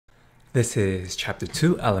This is Chapter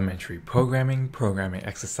 2, Elementary Programming, Programming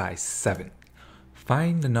Exercise 7.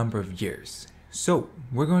 Find the number of years. So,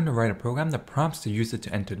 we're going to write a program that prompts the user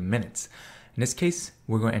to enter the minutes. In this case,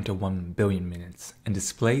 we're going to enter 1 billion minutes and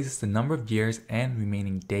displays the number of years and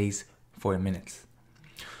remaining days for the minutes.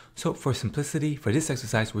 So, for simplicity, for this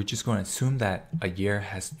exercise, we're just going to assume that a year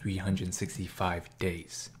has 365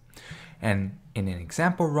 days. And in an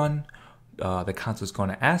example run, the console is going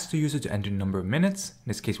to ask the user to enter the number of minutes. In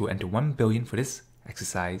this case, we'll enter 1 billion for this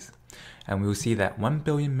exercise. And we will see that 1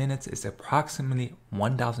 billion minutes is approximately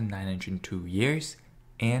 1,902 years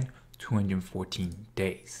and 214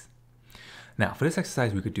 days. Now, for this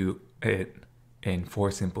exercise, we could do it in 4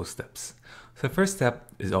 simple steps. So the first step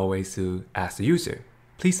is always to ask the user,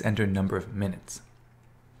 please enter the number of minutes.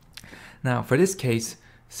 Now, for this case,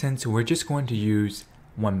 since we're just going to use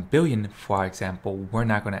 1 billion for our example, we're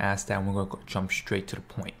not going to ask that, and we're going to jump straight to the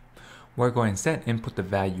point. We're going to instead input the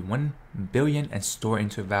value 1 billion and store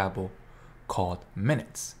into a variable called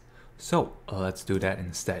minutes. So let's do that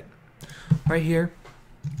instead. Right here,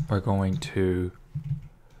 we're going to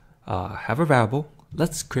have a variable.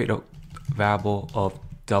 Let's create a variable of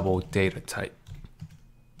double data type.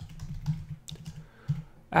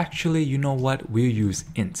 Actually, you know what? We'll use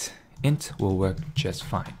int. Int will work just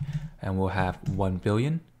fine. And we'll have 1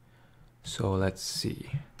 billion. So let's see.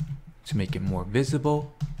 To make it more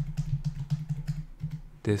visible,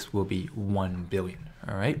 this will be 1 billion.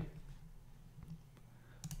 All right.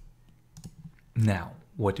 Now,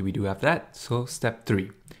 what do we do after that? So step 3,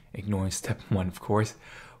 ignoring step 1, of course,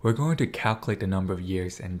 we're going to calculate the number of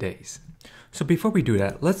years and days. So before we do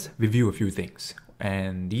that, let's review a few things.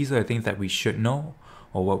 And these are the things that we should know,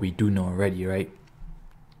 or what we do know already, right?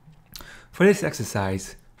 For this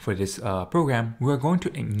exercise, for this program, we're going to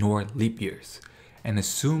ignore leap years and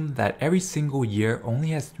assume that every single year only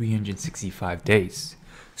has 365 days.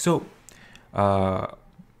 So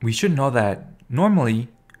we should know that normally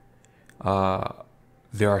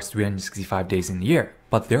there are 365 days in a year,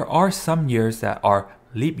 but there are some years that are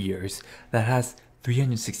leap years that has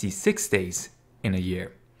 366 days in a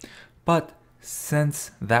year. But since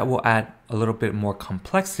that will add a little bit more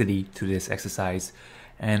complexity to this exercise,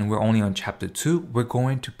 and we're only on chapter 2, we're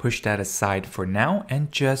going to push that aside for now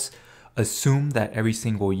and just assume that every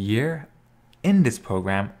single year in this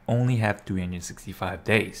program only have 365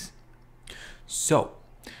 days. So,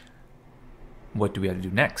 what do we have to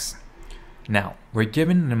do next? Now, we're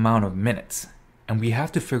given an amount of minutes, and we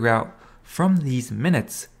have to figure out from these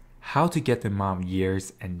minutes how to get the amount of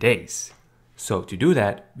years and days. So to do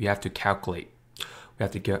that, we have to calculate. We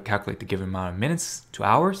have to calculate the given amount of minutes to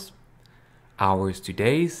hours, hours to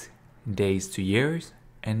days, days to years,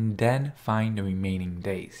 and then find the remaining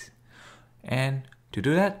days. And to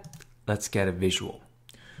do that, let's get a visual.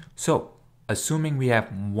 So, assuming we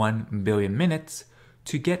have 1 billion minutes,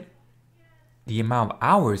 to get the amount of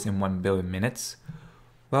hours in 1 billion minutes,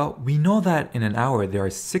 well, we know that in an hour there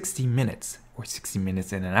are 60 minutes, or 60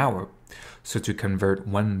 minutes in an hour. So to convert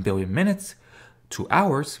 1 billion minutes to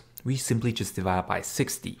hours, we simply just divide by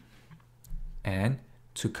 60. And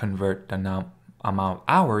to convert the amount of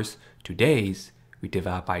hours to days, we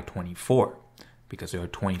divide by 24 because there are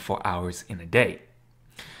 24 hours in a day.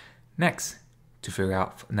 Next, to figure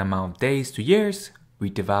out the amount of days to years, we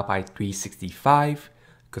divide by 365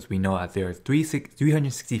 because we know that there are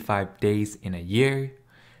 365 days in a year,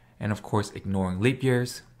 and of course ignoring leap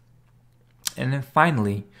years. And then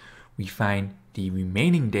finally, we find the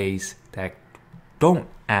remaining days that don't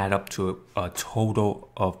add up to a total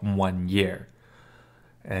of 1 year.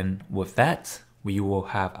 And with that, we will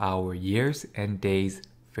have our years and days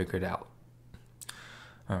figured out.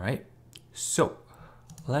 All right, so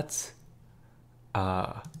let's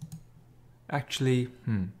for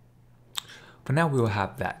now we will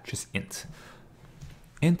have that, just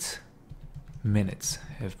int minutes.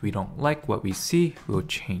 If we don't like what we see, we'll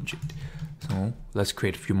change it. So let's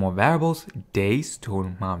create a few more variables. Days,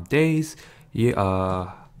 total amount of days.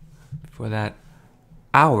 For that,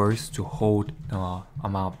 hours to hold the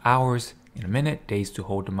amount of hours in a minute, days to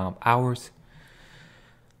hold the amount of hours,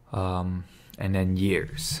 and then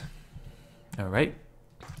years. All right.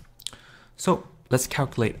 So let's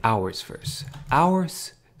calculate hours first.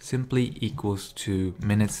 Hours simply equals to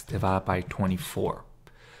minutes divided by 24.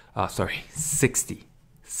 60.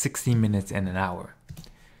 60 minutes in an hour.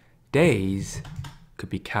 Days could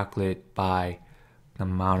be calculated by the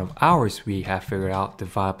amount of hours we have figured out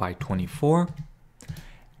divided by 24.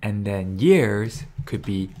 And then years could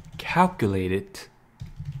be calculated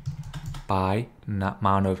by the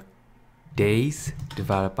amount of days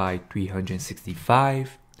divided by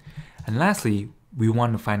 365. And lastly, we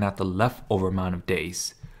want to find out the leftover amount of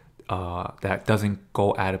days that doesn't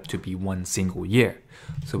go add up to be one single year.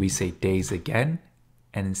 So we say days again,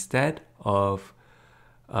 and instead of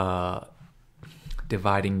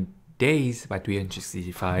dividing days by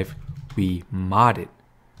 365, we mod it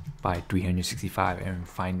by 365 and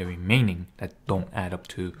find the remaining that don't add up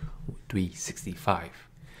to 365.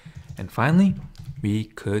 And finally, we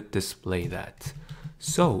could display that.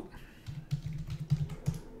 So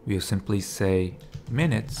we'll simply say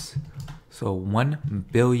minutes. So 1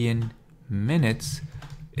 billion minutes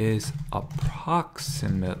is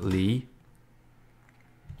approximately,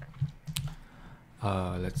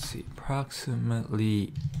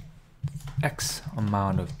 approximately X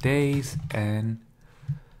amount of days and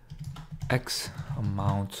X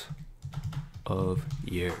amount of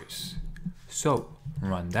years. So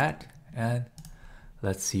run that and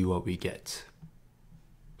let's see what we get.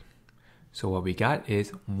 So what we got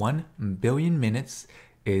is 1 billion minutes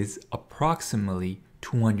is approximately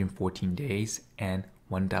 214 days and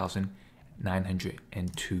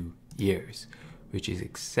 1,902 years, which is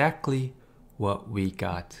exactly what we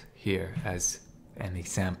got here as an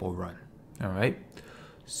example run. All right,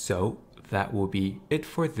 so that will be it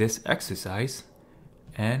for this exercise.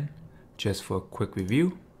 And just for a quick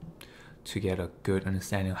review, to get a good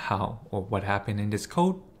understanding of how or what happened in this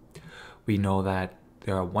code, we know that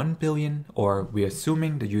there are 1 billion, or we're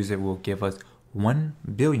assuming the user will give us 1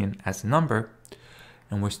 billion as a number,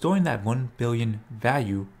 and we're storing that 1 billion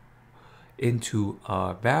value into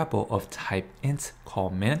a variable of type int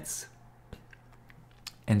called minutes.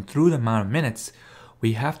 And through the amount of minutes,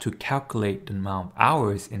 we have to calculate the amount of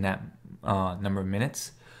hours in that number of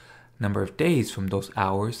minutes, number of days from those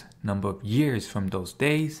hours, number of years from those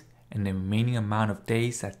days, and the remaining amount of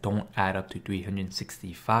days that don't add up to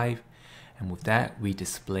 365. And with that, we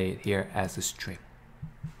display it here as a string.